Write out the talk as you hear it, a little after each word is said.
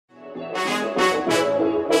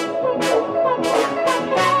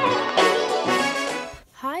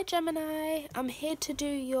Hi Gemini, I'm here to do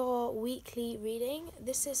your weekly reading.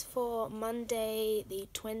 This is for Monday the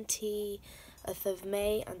 20th of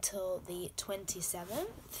May until the 27th.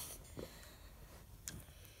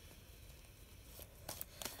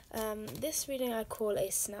 This reading I call a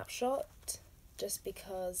snapshot just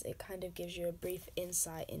because it kind of gives you a brief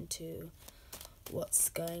insight into what's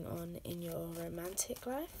going on in your romantic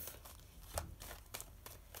life.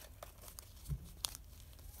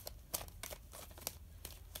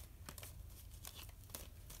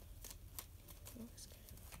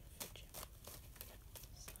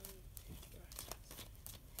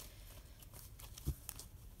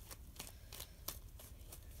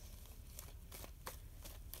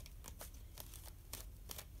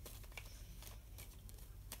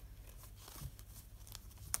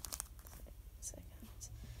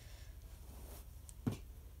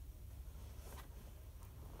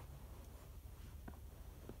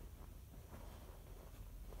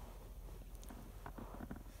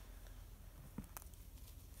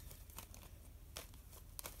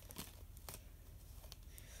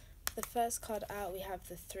 The first card out, we have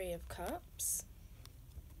the Three of Cups,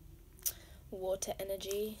 water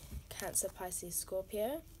energy, Cancer, Pisces,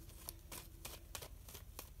 Scorpio.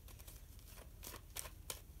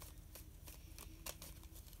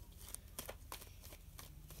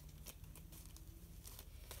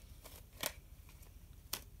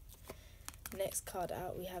 Next card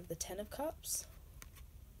out, we have the Ten of Cups,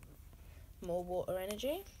 more water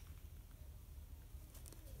energy.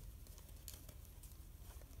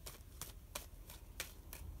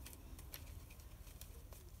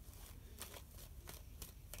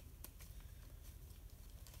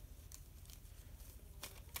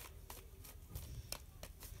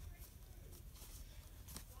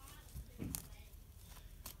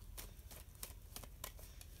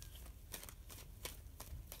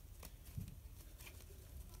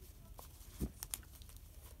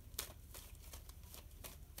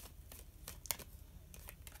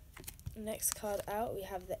 Next card out, we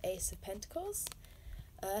have the Ace of Pentacles,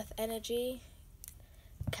 earth energy,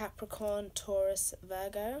 Capricorn, Taurus,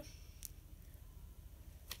 Virgo.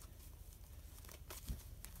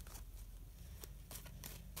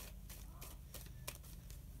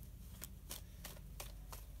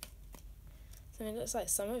 So it looks like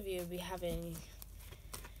some of you will be having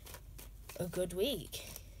a good week.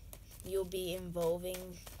 You'll be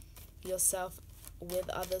involving yourself with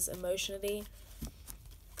others emotionally.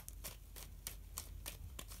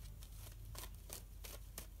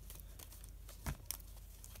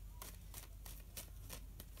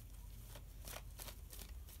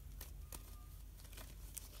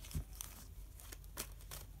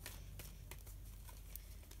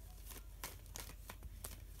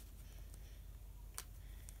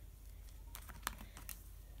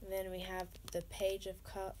 Then we have the Page of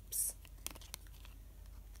Cups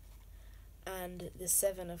and the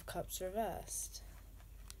Seven of Cups reversed.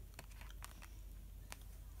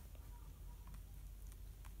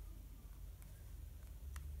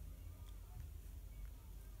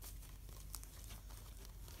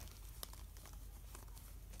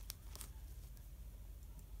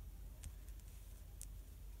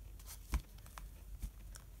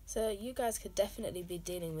 So you guys could definitely be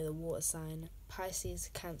dealing with a water sign. Pisces,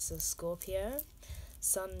 Cancer, Scorpio,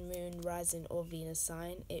 Sun, Moon, Rising or Venus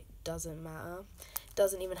sign. It doesn't matter. It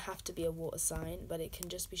doesn't even have to be a water sign, but it can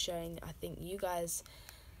just be showing, I think you guys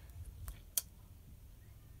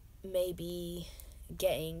may be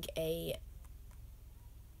getting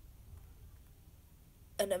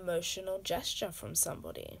an emotional gesture from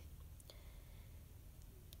somebody.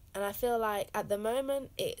 And I feel like at the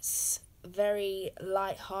moment it's very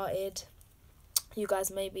light-hearted. You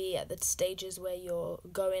guys may be at the stages where you're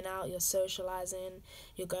going out, you're socializing,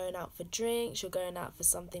 you're going out for drinks, you're going out for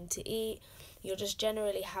something to eat. You're just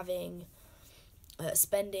generally having,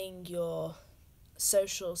 spending your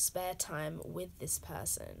social spare time with this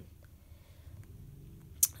person.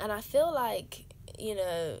 And I feel like, you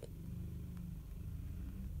know,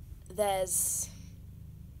 there's,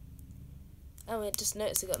 oh, I just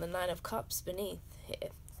noticed we got the Nine of Cups beneath here.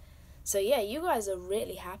 So yeah, you guys are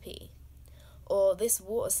really happy. Or this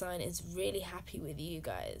water sign is really happy with you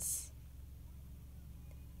guys.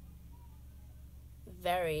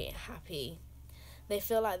 Very happy. They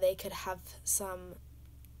feel like they could have some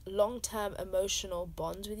long-term emotional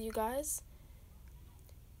bond with you guys.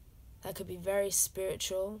 That could be very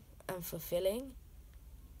spiritual and fulfilling.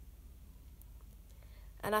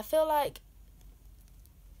 And I feel like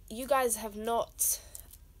you guys have not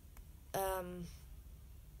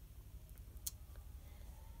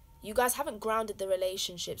you guys haven't grounded the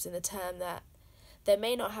relationships in the term that there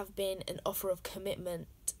may not have been an offer of commitment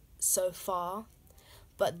so far,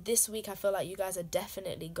 but this week I feel like you guys are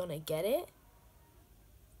definitely gonna get it.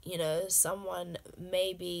 You know, someone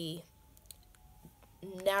may be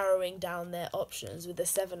narrowing down their options with the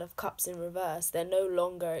Seven of Cups in reverse. They're no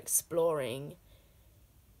longer exploring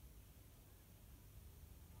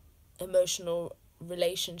emotional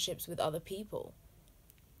relationships with other people.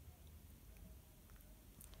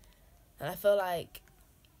 And I feel like,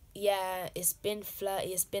 yeah, it's been flirty,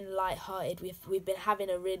 it's been lighthearted. We've been having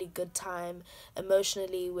a really good time.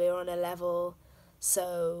 Emotionally, we're on a level.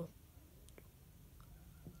 So,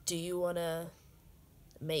 do you want to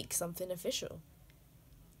make something official?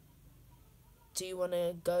 Do you want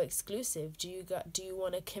to go exclusive? Do you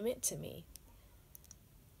want to commit to me?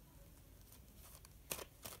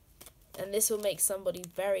 And this will make somebody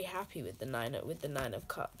very happy with the Nine of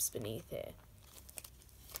Cups beneath here.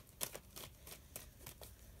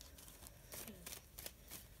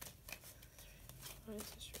 What is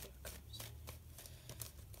this Three of Cups?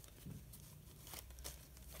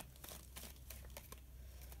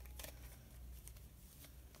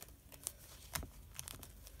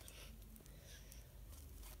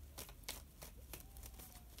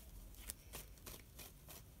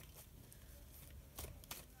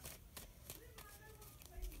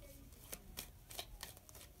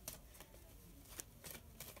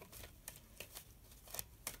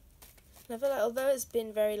 I feel like although it's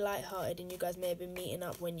been very lighthearted and you guys may have been meeting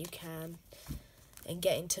up when you can and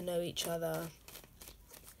getting to know each other,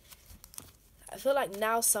 I feel like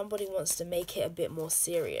now somebody wants to make it a bit more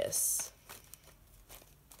serious.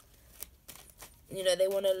 You know, they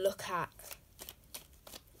want to look at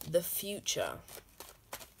the future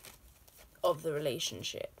of the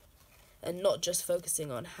relationship and not just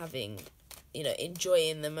focusing on having, you know,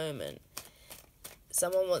 enjoying the moment.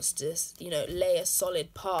 Someone wants to, you know, lay a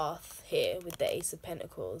solid path here with the Ace of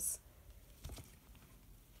Pentacles.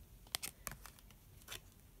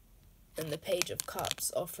 And the Page of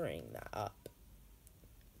Cups offering that up.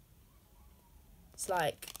 It's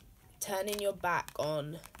like turning your back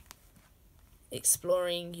on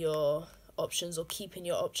exploring your options or keeping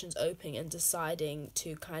your options open and deciding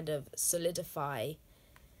to kind of solidify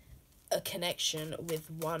a connection with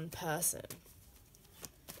one person.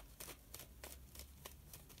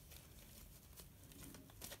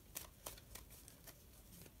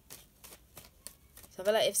 So I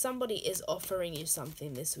feel like if somebody is offering you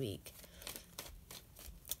something this week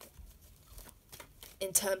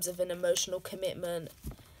in terms of an emotional commitment,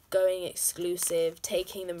 going exclusive,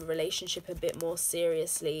 taking the relationship a bit more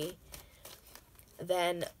seriously,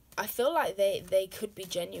 then I feel like they could be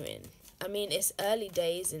genuine. I mean, it's early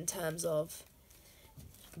days in terms of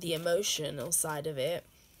the emotional side of it,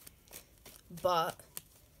 but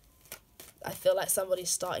I feel like somebody's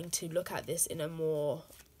starting to look at this in a more,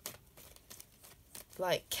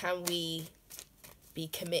 like, can we be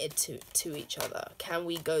committed to each other? Can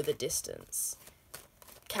we go the distance?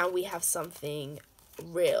 Can we have something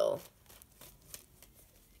real?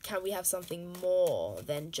 Can we have something more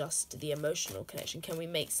than just the emotional connection? Can we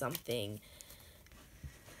make something...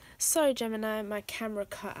 Sorry, Gemini, my camera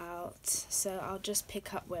cut out, so I'll just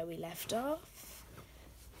pick up where we left off.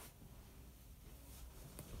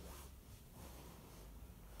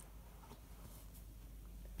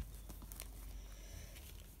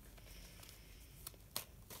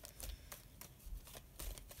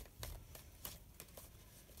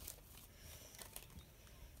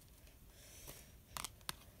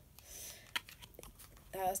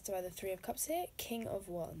 That's why the Three of Cups here, King of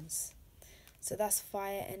Wands. So that's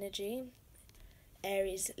fire energy,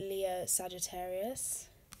 Aries, Leo, Sagittarius.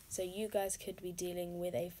 So you guys could be dealing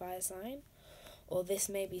with a fire sign, or this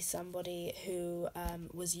may be somebody who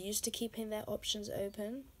was used to keeping their options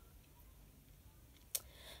open,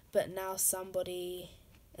 but now somebody,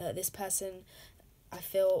 this person, I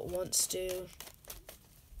feel, wants to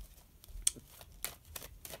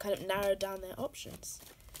kind of narrow down their options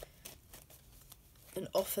and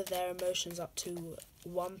offer their emotions up to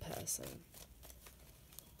one person.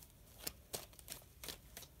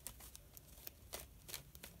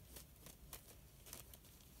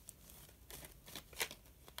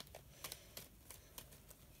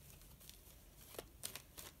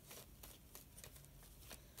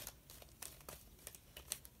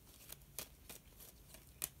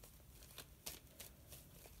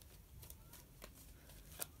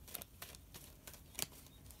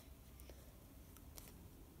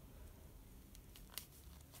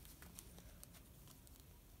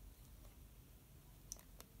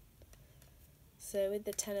 So with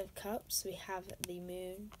the Ten of Cups, we have the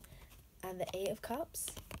Moon and the Eight of Cups.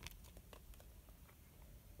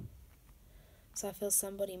 So I feel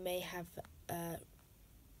somebody may have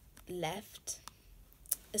left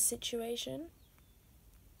a situation.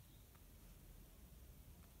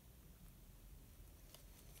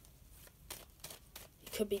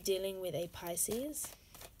 You could be dealing with a Pisces,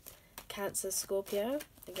 Cancer, Scorpio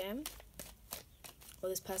again. Or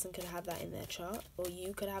this person could have that in their chart, or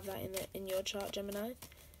you could have that in your chart, Gemini.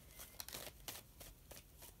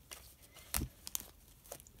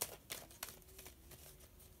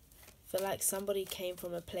 Feel like somebody came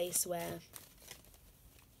from a place where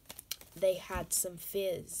they had some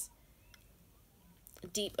fears,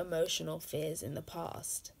 deep emotional fears in the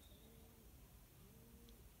past.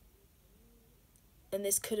 And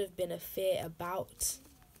this could have been a fear about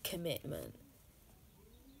commitment.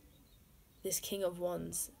 This King of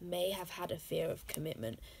Wands may have had a fear of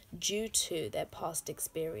commitment due to their past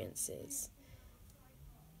experiences.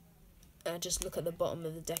 And I just look at the bottom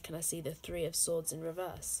of the deck and I see the Three of Swords in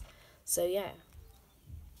reverse. So yeah,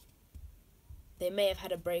 they may have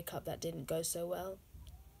had a breakup that didn't go so well,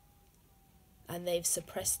 and they've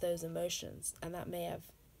suppressed those emotions, and that may have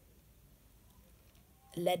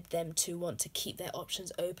led them to want to keep their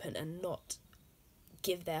options open and not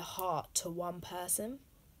give their heart to one person.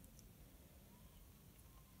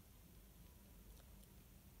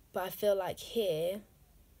 But I feel like here,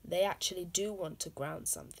 they actually do want to ground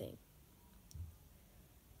something.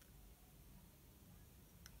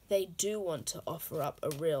 They do want to offer up a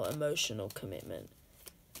real emotional commitment.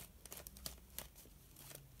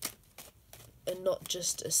 And not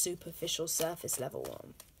just a superficial surface level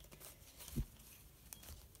one.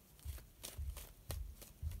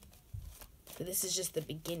 But this is just the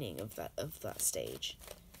beginning of that stage.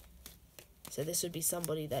 So this would be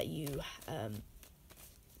somebody that you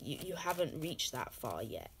haven't reached that far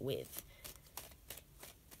yet with.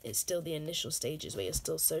 It's still the initial stages where you're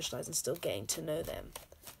still socializing, still getting to know them.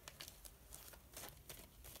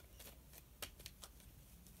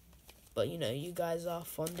 But you know, you guys are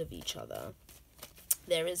fond of each other.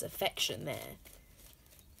 There is affection there.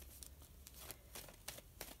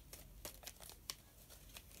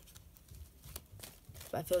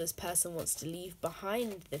 But I feel this person wants to leave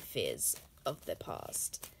behind the fears of their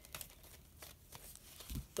past,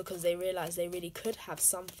 because they realize they really could have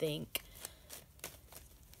something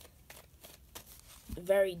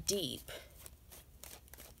very deep,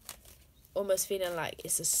 almost feeling like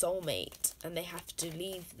it's a soulmate, and they have to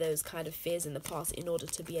leave those kind of fears in the past in order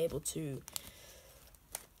to be able to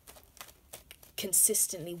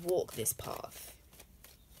consistently walk this path.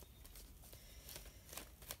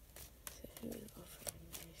 So who is offering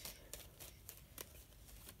this?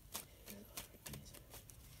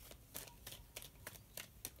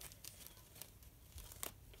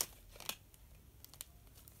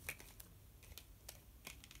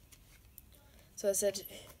 So I said,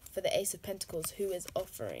 for the Ace of Pentacles, who is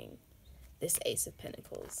offering this Ace of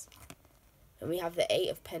Pentacles? And we have the Eight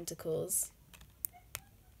of Pentacles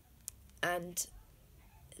and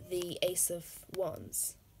the Ace of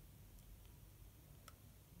Wands.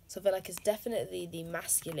 So I feel like it's definitely the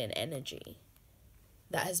masculine energy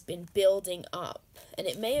that has been building up, and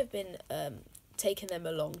it may have been taking them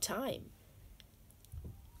a long time.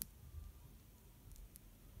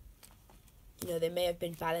 You know, they may have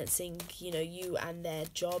been balancing, you know, you and their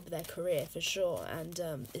job, their career, for sure. And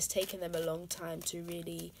it's taken them a long time to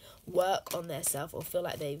really work on their self, or feel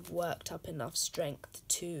like they've worked up enough strength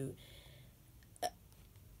to,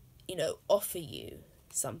 you know, offer you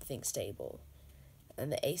something stable.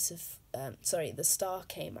 And the Ace of, the Star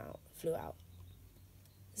flew out.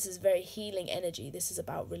 This is very healing energy. This is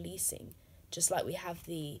about releasing. Just like we have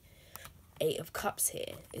the Eight of Cups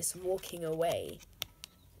here. It's walking away,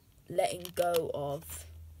 letting go of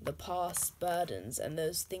the past burdens and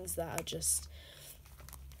those things that are just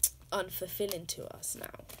unfulfilling to us now.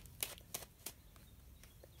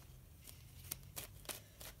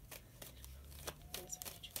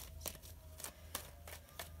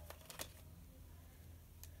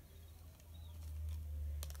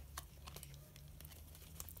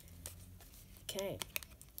 Okay,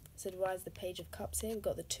 so why is the Page of Cups here? We've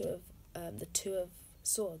got the Two of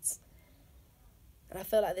Swords. And I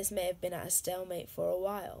feel like this may have been at a stalemate for a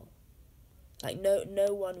while. Like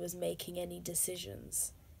no one was making any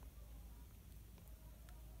decisions.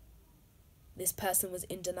 This person was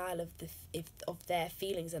in denial of their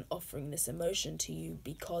feelings and offering this emotion to you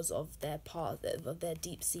because of their past, of their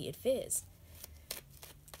deep-seated fears.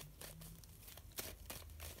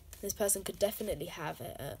 This person could definitely have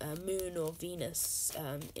a moon or Venus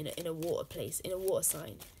in a water place, in a water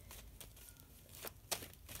sign.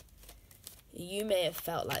 You may have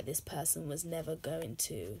felt like this person was never going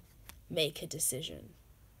to make a decision.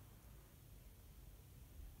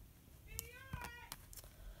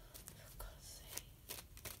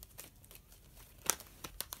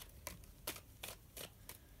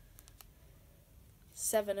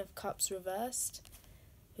 Seven of Cups reversed,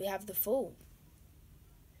 we have the Fool.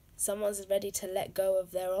 Someone's ready to let go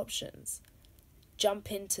of their options,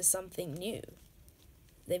 jump into something new.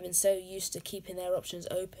 They've been so used to keeping their options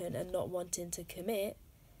open and not wanting to commit,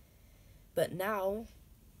 but now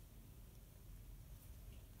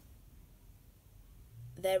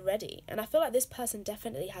they're ready. And I feel like this person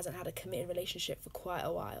definitely hasn't had a committed relationship for quite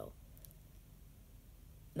a while.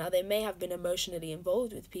 Now, they may have been emotionally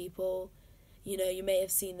involved with people. You know, you may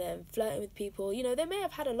have seen them flirting with people. You know, they may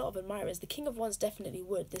have had a lot of admirers. The King of Wands definitely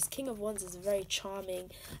would. This King of Wands is a very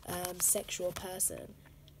charming, sexual person.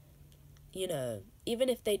 You know, even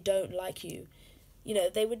if they don't like you, you know,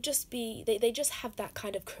 they would just be, they just have that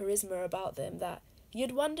kind of charisma about them that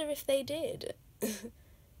you'd wonder if they did.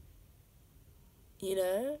 You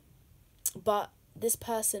know? But this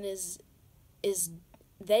person is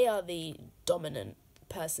they are the dominant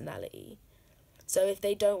personality. So if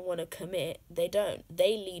they don't want to commit, they don't.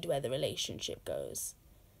 They lead where the relationship goes.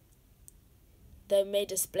 They may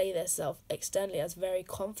display themselves externally as very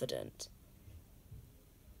confident,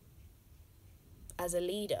 as a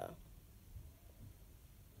leader,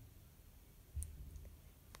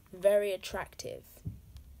 very attractive,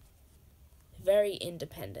 very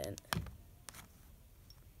independent.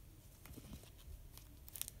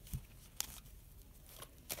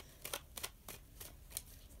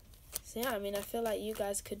 So yeah, I mean, I feel like you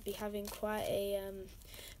guys could be having quite a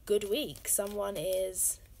good week. Someone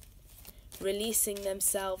is releasing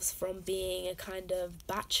themselves from being a kind of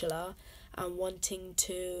bachelor and wanting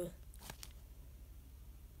to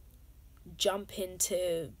jump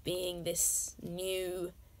into being this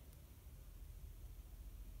new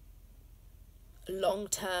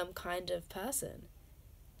long-term kind of person.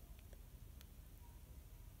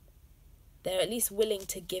 They're at least willing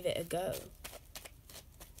to give it a go.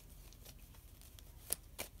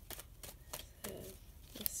 So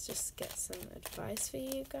let's just get some advice for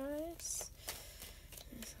you guys.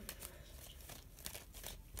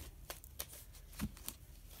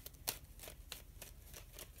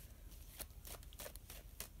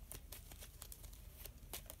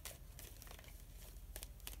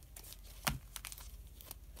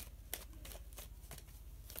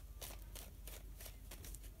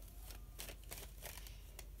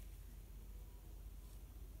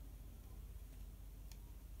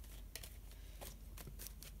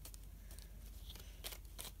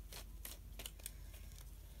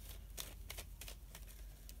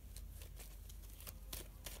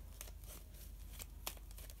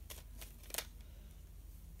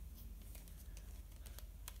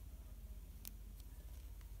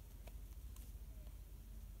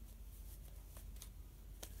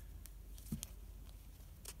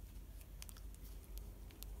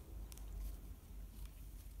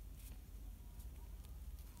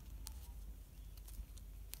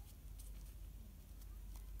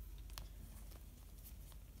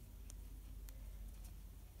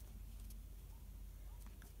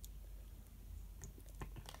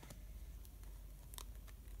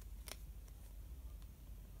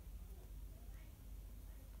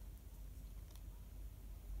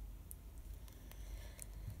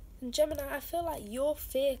 And Gemini, I feel like your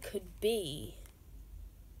fear could be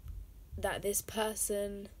that this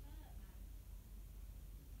person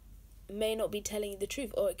may not be telling you the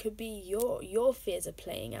truth, or it could be your fears are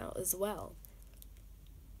playing out as well.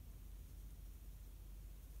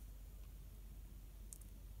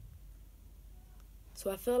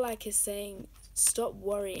 So I feel like it's saying stop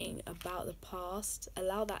worrying about the past,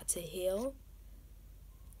 allow that to heal.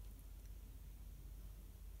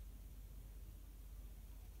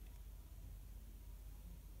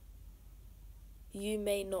 You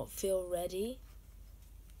may not feel ready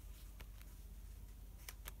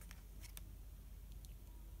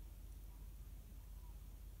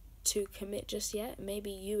to commit just yet.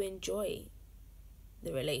 Maybe you enjoy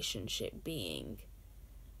the relationship being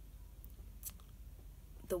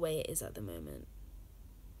the way it is at the moment.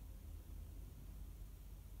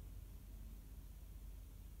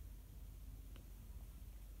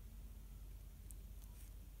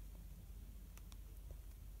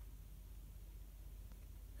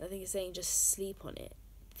 I think it's saying just sleep on it,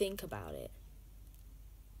 think about it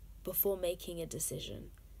before making a decision.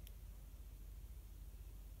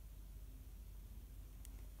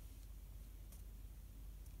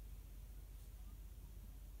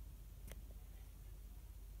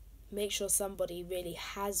 Make sure somebody really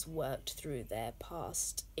has worked through their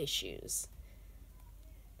past issues.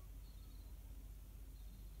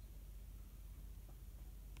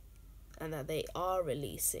 And that they are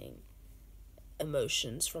releasing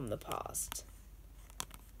emotions from the past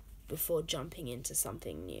before jumping into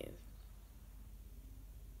something new.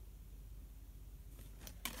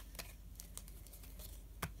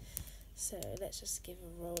 So let's just give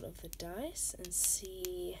a roll of the dice and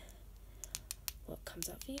see what comes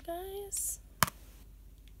up for you guys.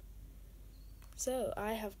 So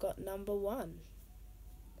I have got number 1.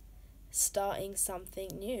 Starting something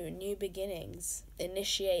new, new beginnings,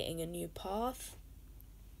 initiating a new path.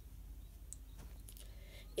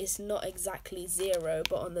 It's not exactly 0,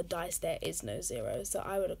 but on the dice there is no 0, so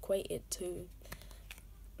I would equate it to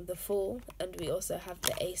the Fool. And we also have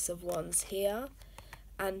the Ace of Wands here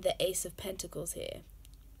and the Ace of Pentacles here.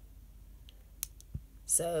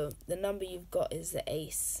 So the number you've got is the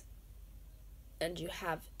Ace, and you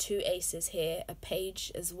have 2 aces here, a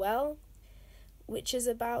Page as well, which is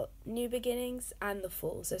about new beginnings, and the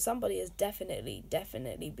Fool. So somebody is definitely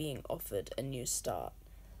being offered a new start.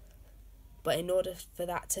 But in order for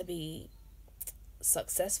that to be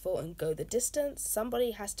successful and go the distance,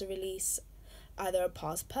 somebody has to release either a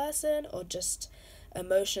past person or just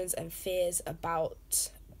emotions and fears about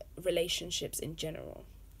relationships in general.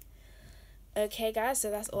 Okay guys, so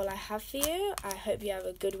that's all I have for you. I hope you have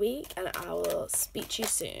a good week, and I will speak to you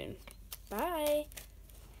soon. Bye.